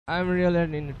I'm really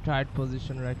in a tight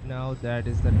position right now. That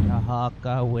is the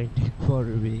Tahaka waiting for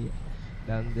me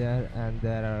down there, and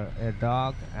there are a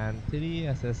dog and 3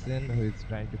 assassins who is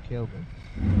trying to kill me.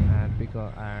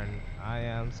 And I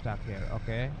am stuck here.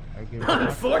 Okay, I give it a shot.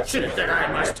 Unfortunate that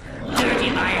I must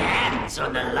dirty my hands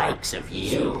on the likes of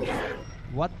you.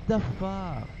 What the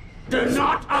fuck? Do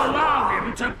not allow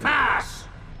him to pass!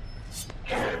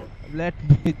 Let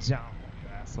me jump,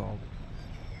 asshole.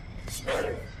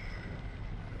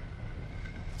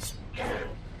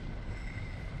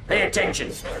 Pay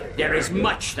attention. There is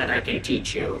much that I can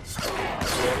teach you.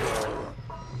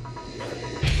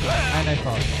 And I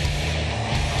fall.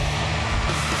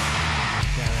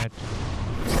 Damn it.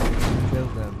 Kill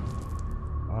them,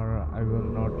 or I will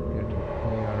not get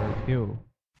near you.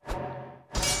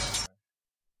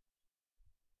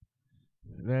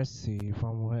 Let's see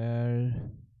from where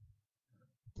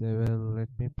they will let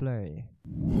me play.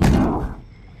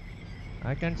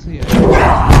 I can see it.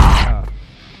 Ah,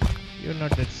 you're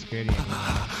not that scary anymore.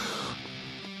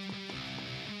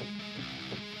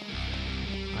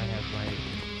 I have my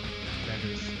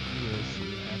letters USB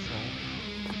asshole.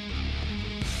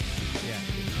 Yeah,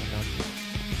 you cannot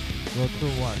go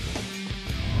through one.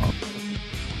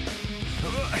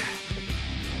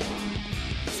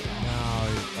 Now,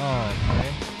 oh,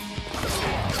 okay.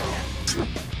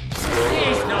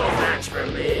 He's no match for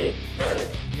me.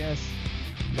 Yes.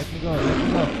 Let me go, let me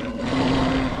go.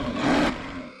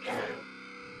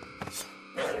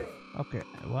 Okay,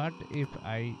 what if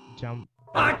I jump?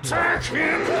 Attack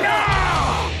him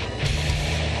now!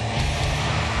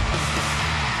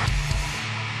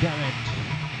 Damn it.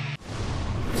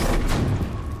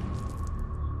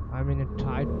 I'm in a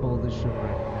tight position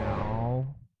right now.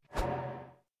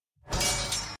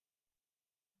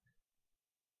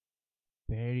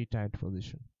 Very tight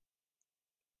position.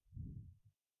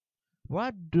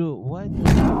 Why the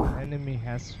enemy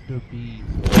has to be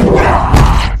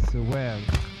so well?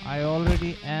 I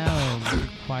already am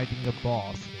fighting a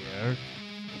boss here,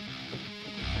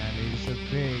 and it's a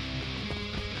big,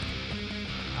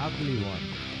 ugly one.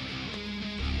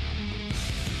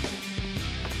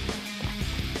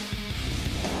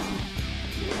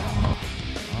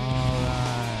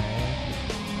 Alright.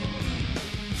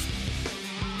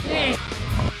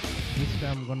 This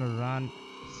time I'm gonna run.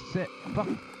 Fuck.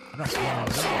 No.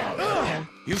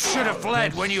 You should have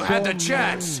fled when you had the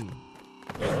chance.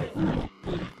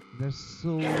 There's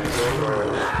so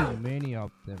many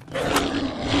of them.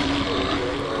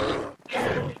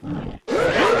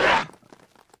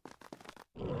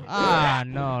 Ah,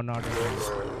 no, not again.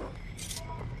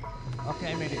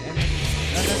 Okay, I made it.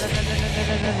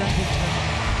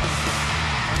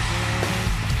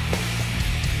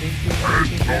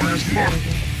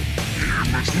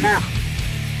 Run.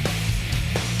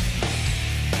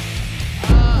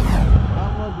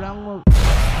 Wrong move.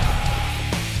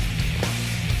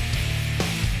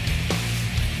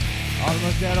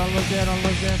 Almost there. I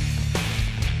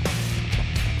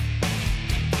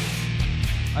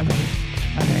made it.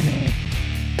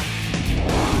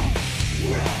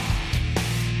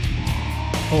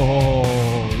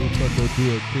 Oh, you got to do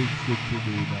a big shit to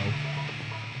do now.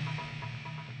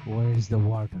 Where is the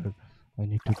water? I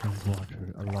need to drink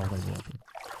water, a lot of water.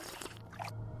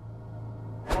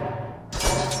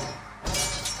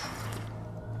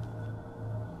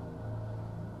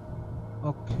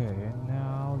 Okay,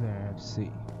 now let's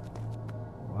see.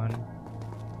 One.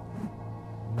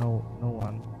 No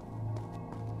one.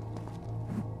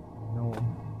 No.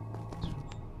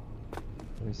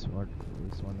 This one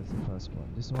is the first one.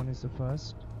 This one is the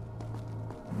first.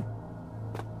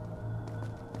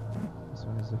 This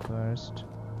one is the first.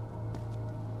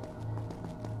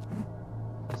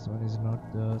 This one is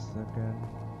not the second.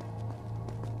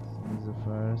 This one is the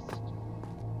first.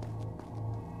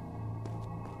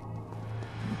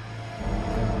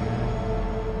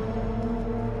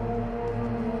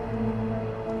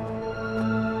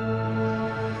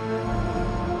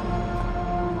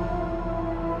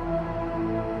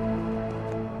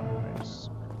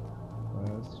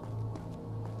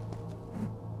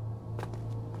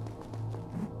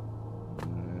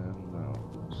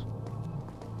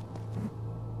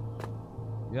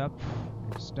 Yep,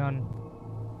 it's done.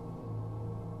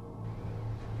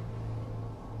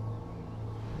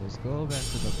 Let's go back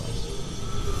to the bus.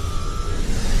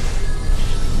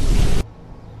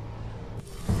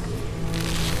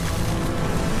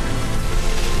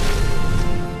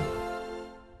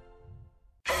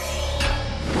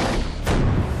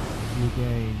 You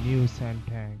get a new sand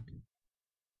tank.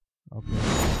 Okay,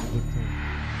 good thing.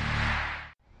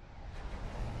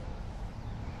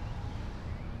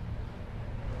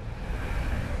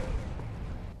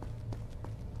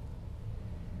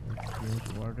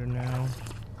 Drink water now.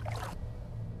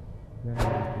 Then I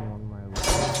will do one